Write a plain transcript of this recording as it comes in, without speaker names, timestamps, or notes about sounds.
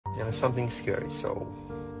and it's something scary. So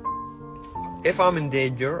if I'm in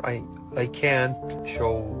danger, I can't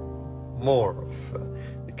show more of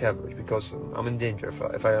the coverage because I'm in danger.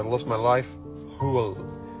 If I lost my life, who will?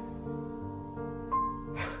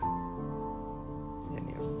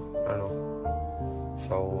 I don't know.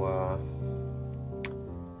 So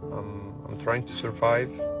I'm trying to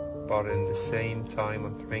survive, but in the same time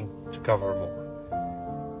I'm trying to cover more.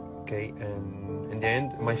 Okay, and in the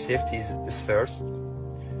end, my safety is first.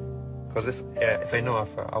 Because if I know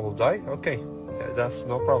if I will die, okay, that's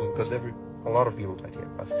no problem. Because a lot of people died here.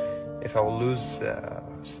 But if I will lose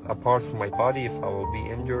a part from my body, if I will be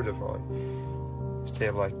injured, if I stay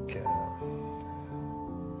like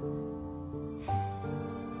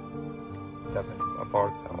definitely a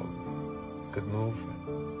part that could move.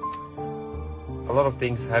 A lot of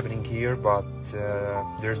things happening here, but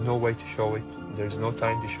there's no way to show it. There's no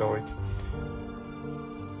time to show it.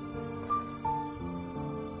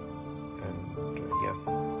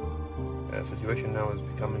 The situation now is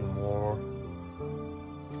becoming more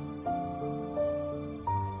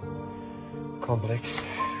complex.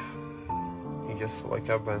 You just wake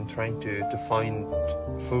up and trying to find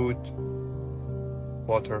food,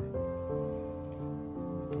 water,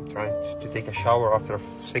 trying to take a shower after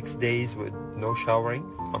 6 days with no showering.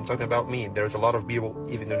 I'm talking about me. There's a lot of people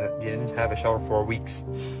even though they didn't have a shower for weeks.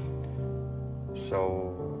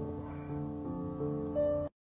 So